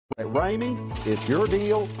At Ramey, it's your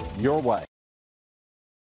deal, your way.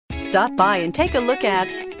 Stop by and take a look at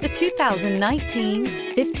the 2019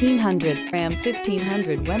 1500. Ram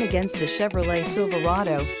 1500 went against the Chevrolet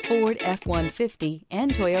Silverado, Ford F-150,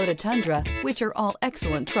 and Toyota Tundra, which are all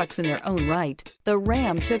excellent trucks in their own right. The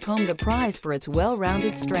Ram took home the prize for its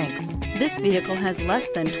well-rounded strengths. This vehicle has less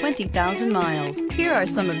than 20,000 miles. Here are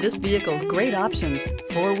some of this vehicle's great options: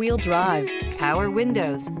 four-wheel drive, power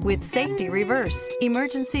windows with safety reverse,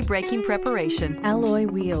 emergency braking preparation, alloy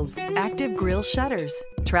wheels, active grille shutters,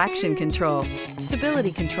 traction control,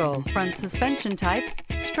 stability control, front suspension type,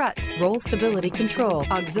 strut, roll stability control,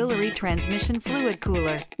 auxiliary transmission fluid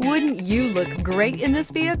cooler. Wouldn't you look great in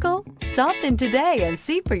this vehicle? Stop in today and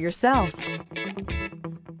see for yourself.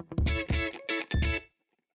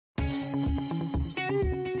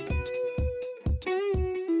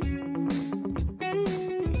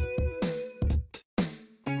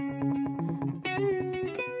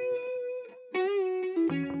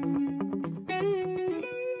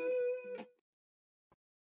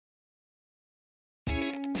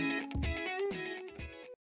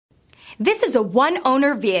 This is a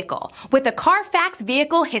one-owner vehicle with a Carfax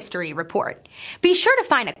Vehicle History Report. Be sure to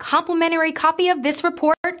find a complimentary copy of this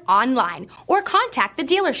report online or contact the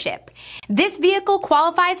dealership. This vehicle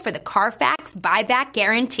qualifies for the Carfax Buyback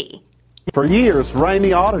Guarantee. For years,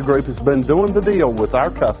 Ramey Auto Group has been doing the deal with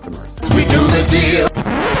our customers. We do the deal.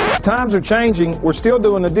 Times are changing. We're still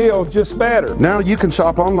doing the deal, just better. Now you can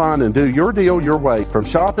shop online and do your deal your way, from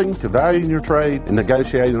shopping to valuing your trade and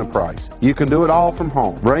negotiating a price. You can do it all from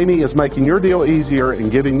home. Ramey is making your deal easier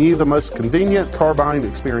and giving you the most convenient car buying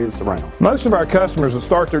experience around. Most of our customers that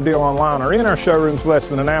start their deal online are in our showrooms less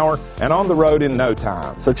than an hour and on the road in no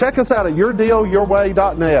time. So check us out at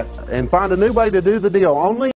yourdealyourway.net and find a new way to do the deal only